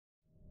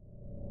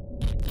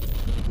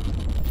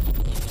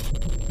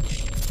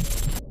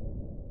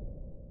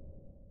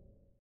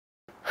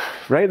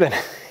Right then,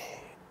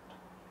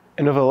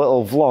 another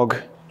little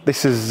vlog.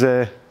 This is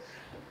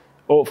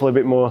hopefully a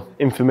bit more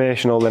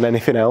informational than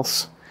anything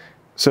else.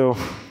 So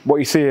what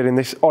you see here in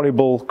this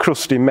horrible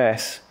crusty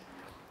mess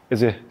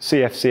is a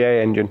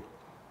CFCA engine.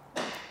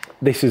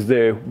 This is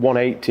the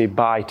 180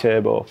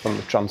 bi-turbo from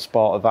the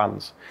transporter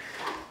vans.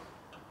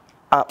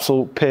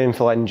 Absolute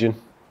painful engine.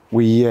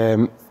 We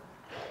hate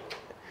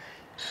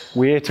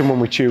them when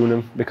we tune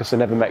them because they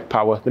never make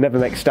power. They never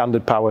make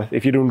standard power.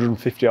 If you're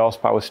 150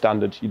 horsepower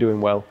standard, you're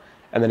doing well.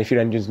 And then if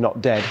your engine's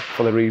not dead,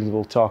 for the reasons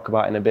we'll talk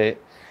about in a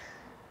bit,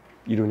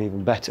 you're doing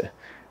even better.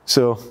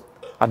 So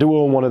I do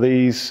own one of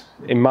these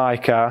in my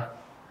car,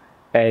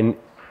 and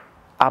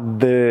had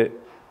the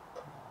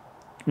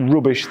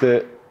rubbish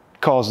that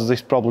causes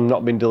this problem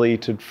not been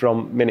deleted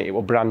from the minute it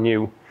was brand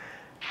new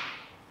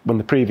when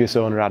the previous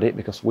owner had it,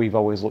 because we've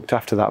always looked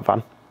after that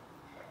van.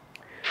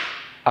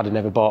 I'd have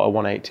never bought a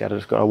 180, I'd have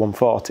just got a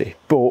 140.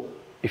 But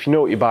if you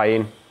know what you're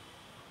buying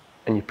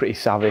and you're pretty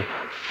savvy,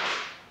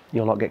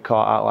 you'll not get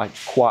caught out like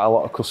quite a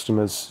lot of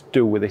customers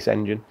do with this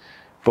engine.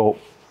 But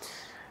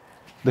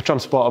the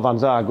transporter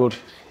vans are good.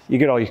 You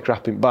get all your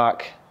crap in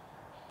back.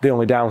 The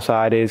only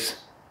downside is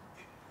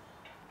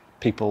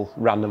people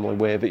randomly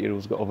wave at you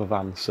who's got other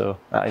vans, so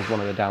that is one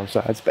of the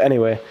downsides. But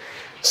anyway,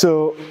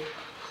 so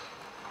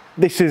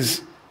this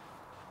is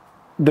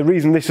the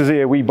reason this is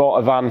here. We bought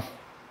a van.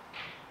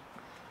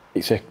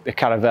 It's a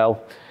Caravelle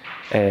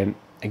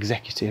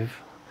executive.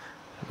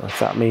 I don't know if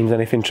that means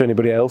anything to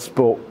anybody else,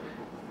 but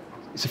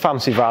it's a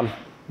fancy van.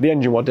 The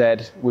engine was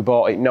dead. We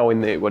bought it knowing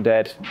that it was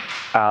dead,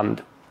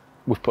 and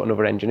we've put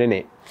another engine in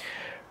it.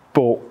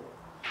 But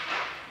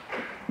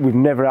we've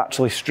never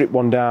actually stripped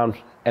one down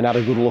and had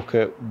a good look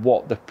at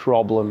what the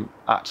problem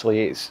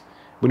actually is.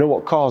 We know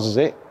what causes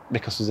it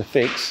because there's a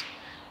fix,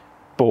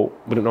 but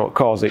we don't know what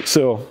caused it.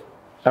 So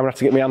I'm gonna have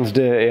to get my hands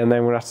dirty, and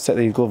then we're gonna have to take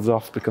these gloves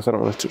off because I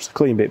don't want to touch the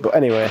clean bit. But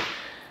anyway,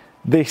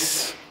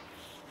 this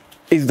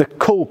is the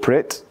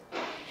culprit.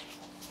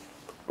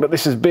 But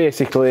this is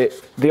basically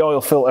the oil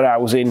filter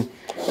housing,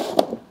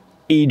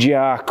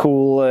 EGR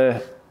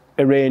cooler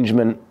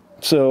arrangement.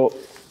 So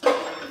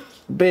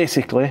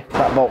basically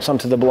that bolts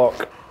onto the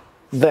block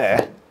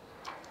there.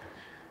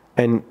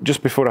 And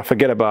just before I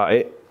forget about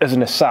it, as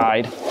an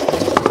aside,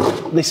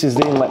 this is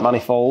the inlet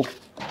manifold.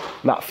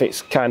 That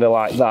fits kind of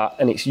like that,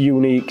 and it's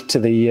unique to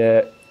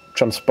the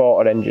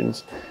transporter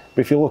engines.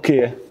 But if you look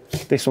here,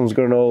 this one's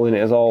got an hole in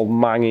it, it's all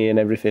mangy and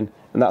everything.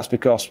 And that's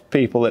because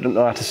people that don't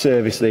know how to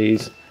service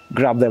these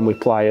grab them with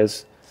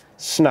pliers,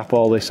 snap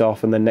all this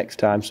off, and then next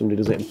time somebody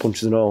does it and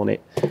punches an hole in it.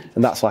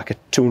 And that's like a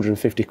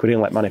 250 quid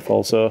inlet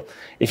manifold. So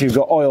if you've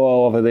got oil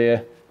all over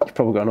there, you've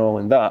probably got an hole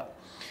in that.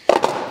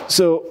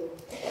 So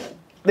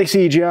this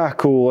EGR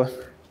cooler,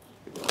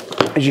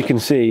 as you can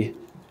see,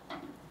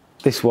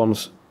 this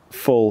one's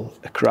full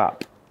of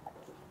crap.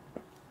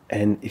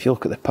 And if you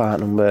look at the part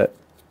number,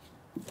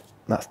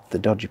 that's the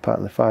dodgy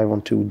part, the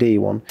 512D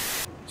one.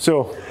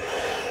 So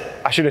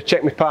I should have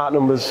checked my part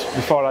numbers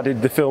before I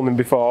did the filming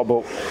before,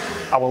 but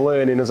I was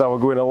learning as I was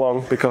going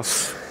along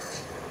because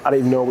I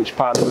didn't even know which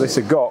part number this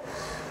had got.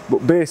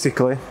 But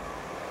basically,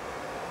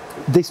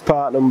 this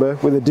part number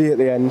with a D at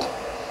the end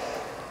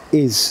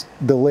is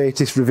the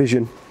latest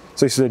revision.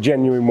 So this is a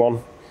genuine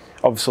one.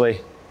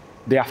 Obviously,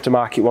 the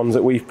aftermarket ones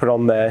that we've put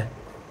on there,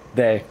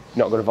 they're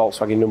not got a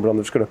Volkswagen number on,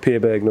 they've just got a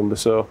Pierburg number.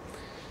 So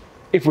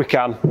if we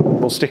can,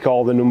 we'll stick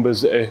all the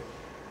numbers that are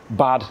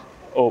bad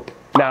up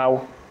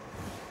now,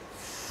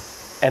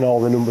 and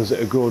all the numbers that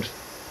are good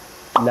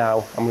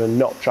now. I'm going to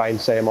not try and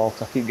say them all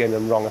because I keep getting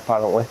them wrong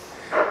apparently.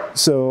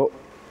 So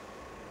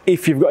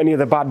if you've got any of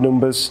the bad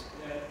numbers,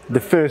 the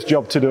first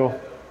job to do,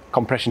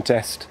 compression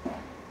test.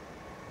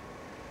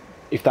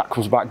 If that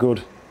comes back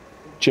good,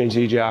 change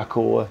the EGR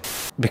cooler.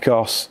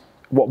 Because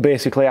what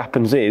basically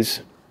happens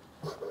is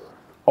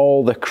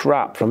all the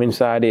crap from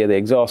inside here, the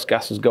exhaust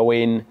gases go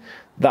in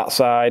that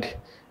side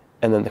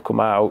and then they come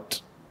out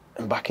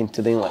and back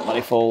into the inlet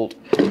manifold.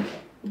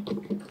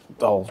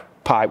 All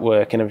pipe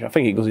work and everything. I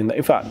think it goes in there.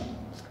 In fact,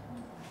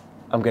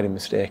 I'm getting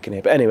mistaken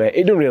here. But anyway,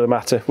 it doesn't really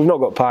matter. We've not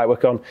got pipe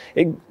work on.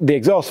 The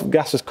exhaust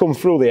gases come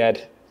through the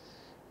head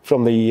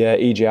from the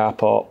EGR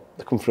port.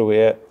 They come through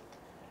here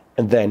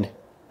and then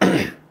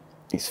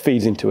it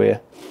feeds into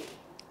here,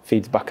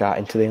 feeds back out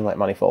into the inlet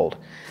manifold.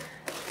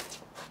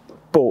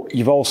 But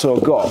you've also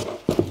got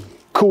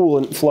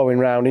coolant flowing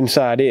around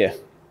inside here.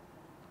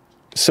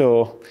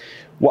 So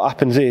what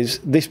happens is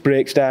this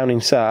breaks down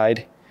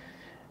inside,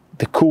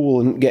 the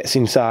coolant gets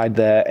inside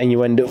there, and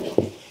you end up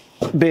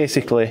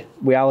basically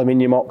with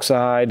aluminium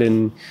oxide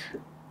and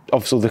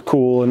obviously the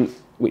coolant,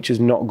 which is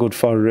not good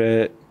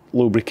for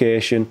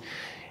lubrication.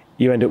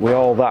 You end up with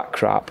all that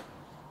crap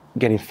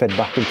getting fed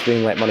back into the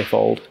inlet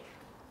manifold,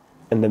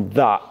 and then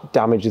that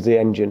damages the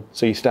engine.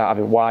 So you start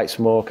having white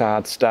smoke,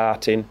 hard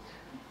starting,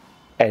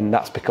 and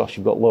that's because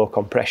you've got low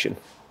compression.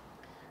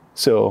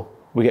 So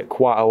we get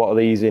quite a lot of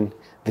these in.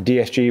 The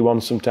DSG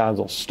ones sometimes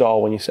will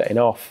stall when you're setting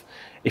off.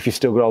 If you've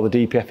still got all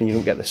the DPF and you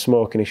don't get the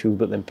smoking issues,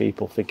 but then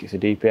people think it's a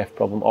DPF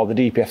problem, or the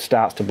DPF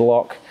starts to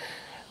block,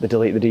 they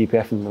delete the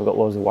DPF and they've got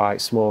loads of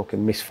white smoke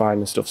and misfire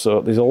and stuff.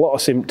 So there's a lot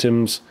of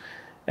symptoms,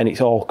 and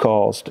it's all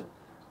caused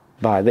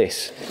by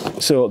this.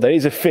 So there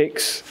is a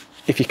fix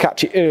if you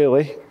catch it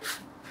early,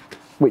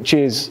 which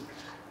is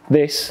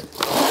this,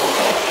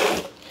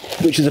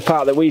 which is a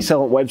part that we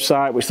sell on the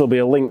website, which there'll be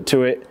a link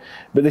to it.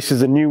 But this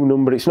is a new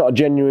number. It's not a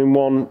genuine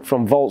one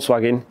from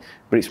Volkswagen,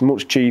 but it's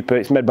much cheaper.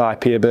 It's made by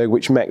Pierburg,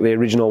 which make the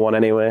original one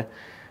anyway,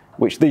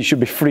 which these should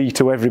be free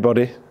to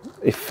everybody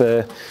if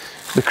they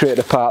create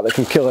a part that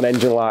can kill an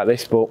engine like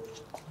this. But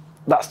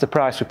that's the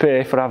price we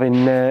pay for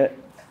having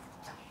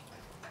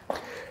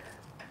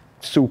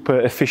super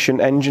efficient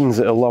engines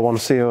that are low on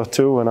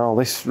CO2 and all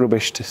this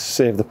rubbish to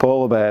save the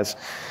polar bears.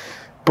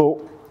 But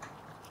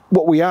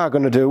what we are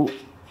going to do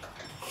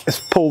is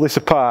pull this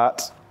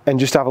apart and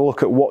just have a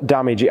look at what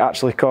damage it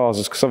actually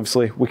causes, because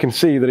obviously we can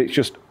see that it's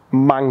just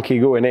manky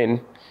going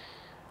in,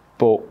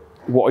 but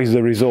what is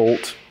the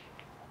result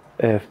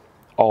of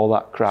all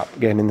that crap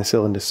getting in the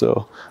cylinder?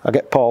 So I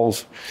get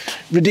Paul's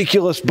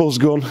ridiculous buzz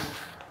gun,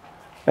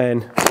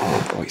 and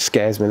oh, it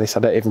scares me this.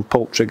 I don't even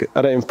pull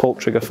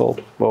trigger full,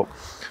 but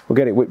we'll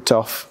get it whipped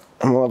off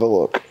and we'll have a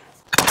look.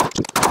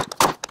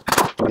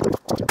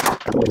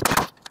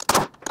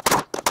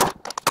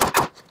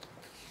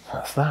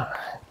 That's that.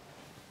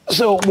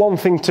 So one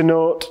thing to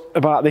note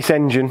about this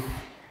engine,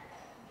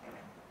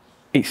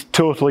 it's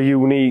totally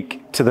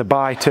unique to the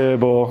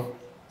bi-turbo.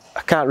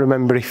 I can't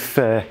remember if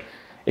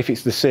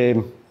it's the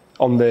same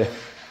on the,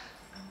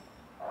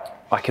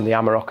 like in the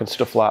Amarok and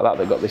stuff like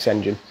that got this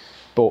engine,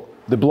 but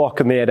the block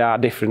and the head are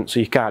different,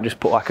 so you can't just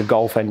put like a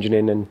Golf engine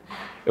in and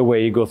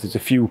away you go. There's a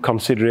few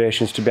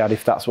considerations to be had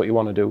if that's what you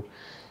want to do.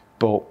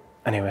 But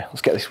anyway,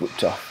 let's get this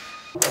whipped off.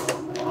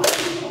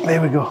 There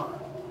we go.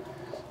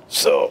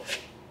 So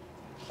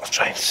I'll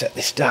try and set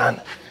this down.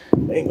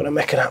 I ain't gonna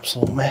make an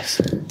absolute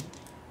mess.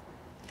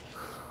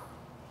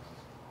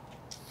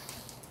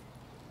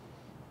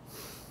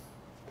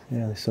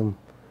 Yeah, there's some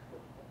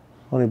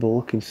horrible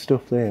looking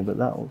stuff there, but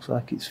that looks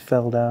like it's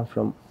fell down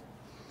from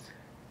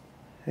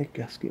head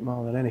gasket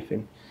more than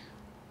anything.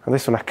 And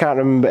this one, I can't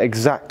remember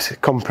exact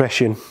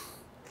compression.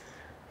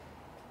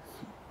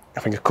 I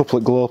think a couple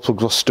of glow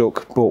plugs were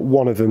stuck, but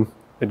one of them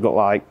had got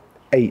like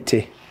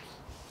 80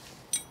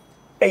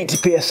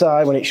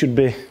 PSI when it should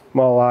be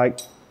more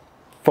like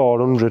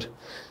 400.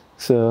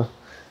 So,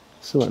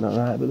 something not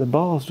right, but the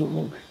bars don't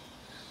look.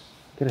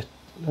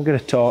 I'll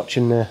get a torch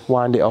and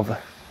wind it over.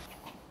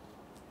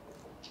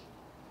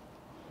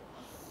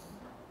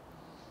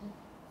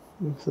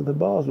 So the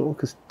bars don't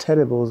look as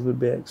terrible as we'd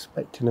be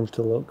expecting them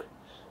to look.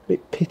 A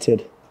bit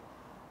pitted,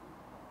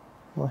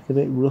 like a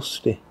bit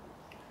rusty.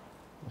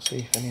 We'll see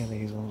if any of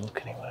these will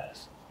look any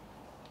worse.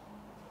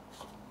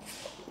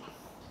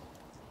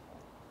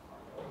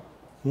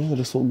 Yeah, they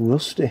just look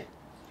rusty,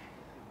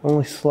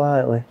 only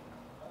slightly.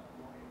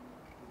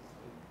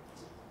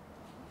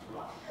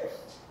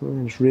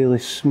 And it's really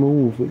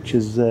smooth, which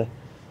is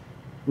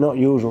not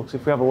usual. So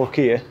if we have a look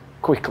here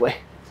quickly,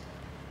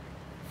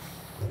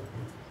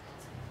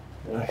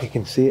 I don't know if you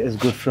can see it as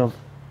good from.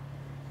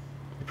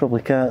 You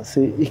probably can't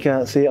see. You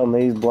can't see it on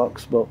these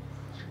blocks, but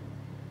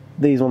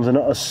these ones are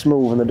not as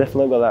smooth, and they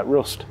definitely got that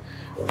rust.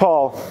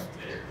 Paul,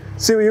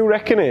 see what you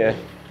reckon here?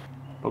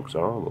 Looks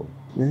horrible.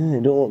 Yeah,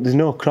 there's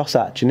no cross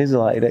hatching, is there,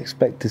 like you'd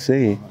expect to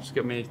see? Just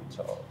get me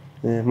top.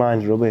 Yeah,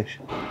 mine's rubbish.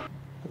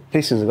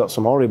 Pistons have got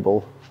some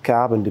horrible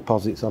carbon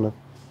deposits on them.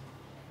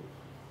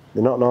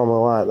 They're not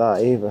normally like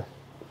that either.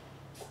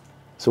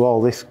 So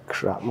all this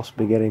crap must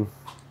be getting.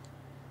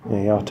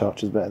 Yeah, your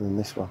torch is better than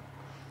this one.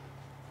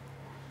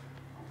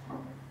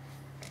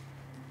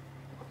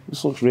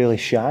 This looks really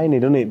shiny,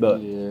 doesn't it?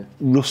 But yeah,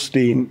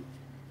 rusty at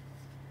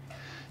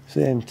the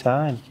same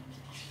time.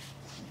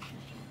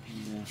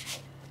 Yeah.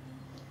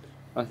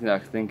 I think I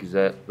can think is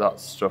that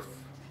stuff.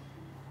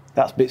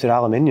 That's bits of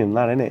aluminium,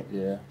 that, isn't it?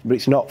 Yeah. But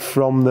it's not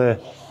from the.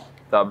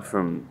 That'd be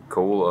from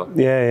cooler.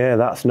 Yeah,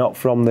 that's not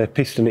from the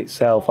piston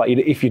itself. Like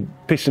if your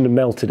piston had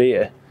melted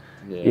here,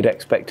 yeah, you'd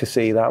expect to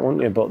see that,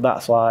 wouldn't you? But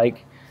that's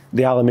like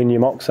the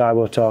aluminium oxide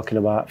we're talking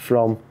about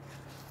from.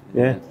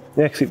 Yeah,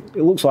 because it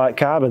looks like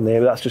carbon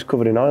there, but that's just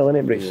covered in oil, isn't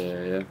it? But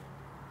yeah,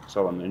 it's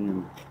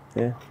aluminium.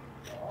 Yeah.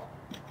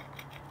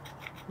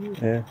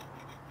 Yeah.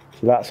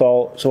 So that's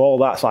all. So all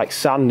that's like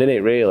sand, isn't it?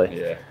 Really.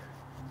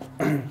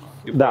 Yeah.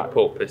 You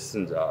put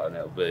pistons out and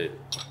it'll be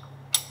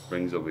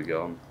rings will be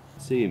gone.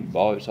 See him,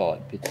 boy, it's all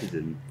like pitted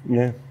and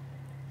yeah.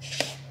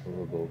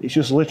 Horrible. It's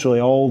just literally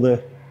all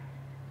the.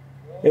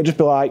 It'd just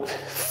be like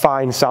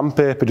fine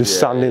sandpaper, just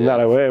sanding that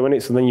away,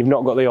 wouldn't it? So then you've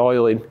not got the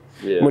oil in.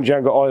 Yeah. Once you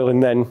haven't got oil in,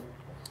 then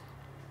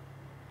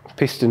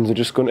pistons are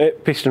just going.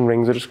 Piston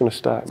rings are just going to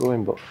start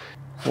going. But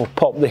we'll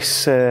pop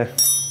this.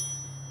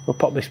 We'll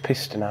pop this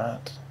piston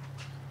out.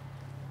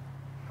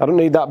 I don't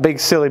need that big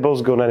silly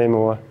buzz gun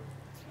anymore.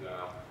 No.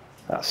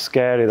 That's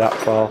scary, that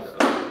Paul.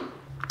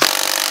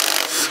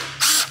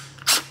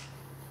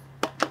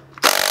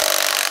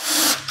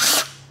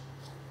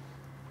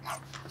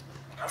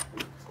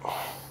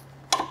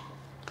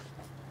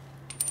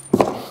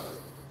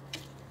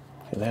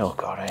 They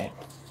look alright.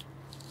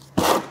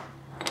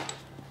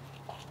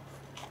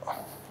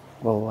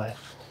 we'll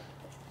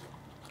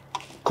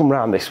come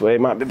round this way.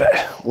 It might be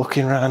better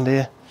looking round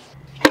here.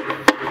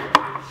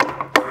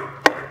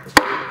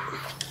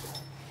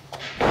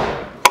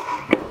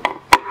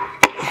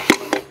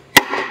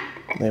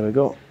 There we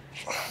go.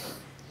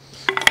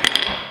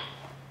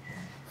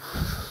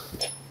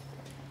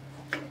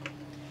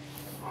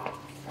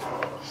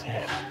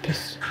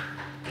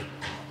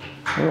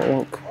 Don't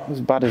look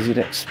as bad as you'd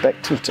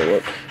expect it to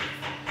look.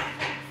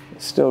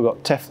 It's still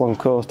got Teflon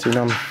coating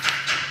on.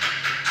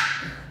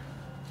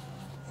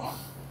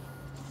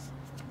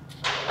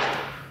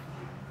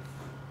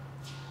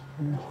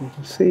 As you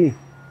can see,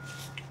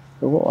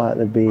 they look like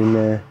they've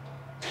been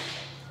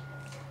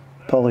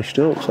polished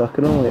up, so I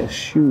can only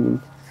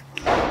assume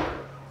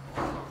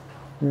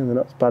they're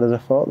not as bad as I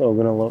thought they were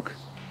going to look.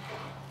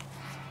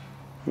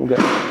 We'll get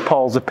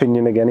Paul's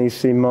opinion again. He's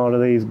seen more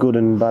of these good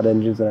and bad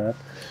engines than I have.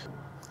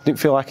 Didn't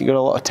feel like it got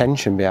a lot of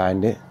tension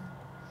behind it.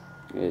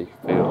 Yeah, you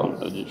can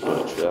feel it. It's just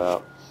really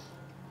sharp.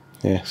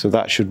 Yeah, so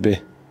that should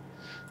be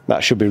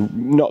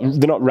not.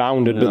 They're not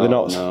rounded, but they're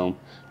not. No.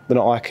 They're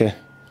not like a.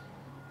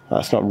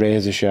 That's not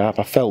razor sharp.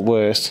 I felt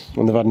worse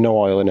when they've had no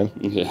oil in them.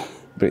 Yeah.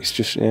 But it's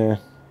just yeah.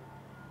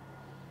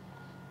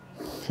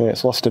 So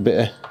it's lost a bit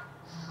of.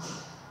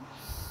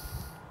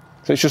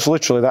 So it's just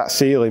literally that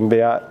sealing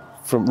bit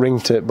from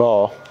ring to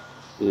bore.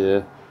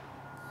 Yeah.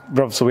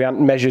 But obviously we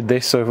hadn't measured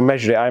this, so if we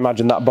measured it, I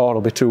imagine that bore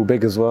will be too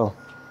big as well.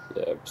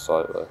 Yeah,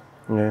 slightly.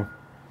 Yeah.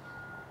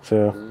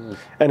 So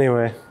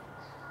anyway,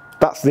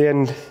 that's the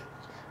end.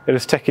 It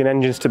is taking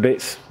engines to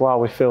bits while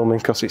we're filming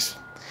because it's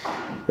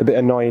a bit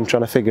annoying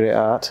trying to figure it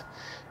out.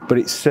 But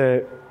it's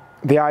the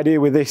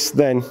idea with this.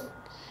 Then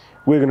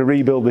we're going to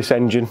rebuild this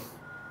engine,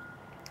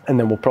 and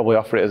then we'll probably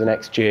offer it as an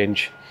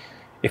exchange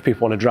if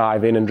people want to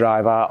drive in and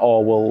drive out,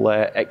 or we'll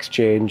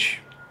exchange.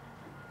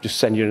 Just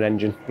send you an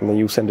engine, and then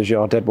you send us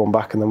your dead one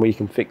back, and then we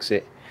can fix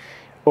it,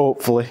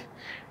 hopefully.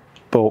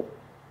 But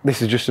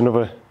this is just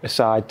another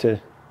aside to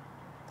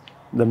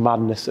the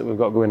madness that we've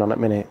got going on at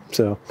the minute.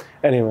 So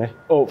anyway,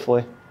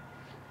 hopefully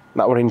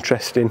that were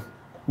interesting.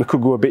 We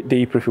could go a bit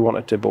deeper if we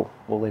wanted to, but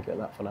we'll leave it at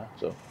that for now.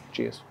 So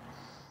cheers.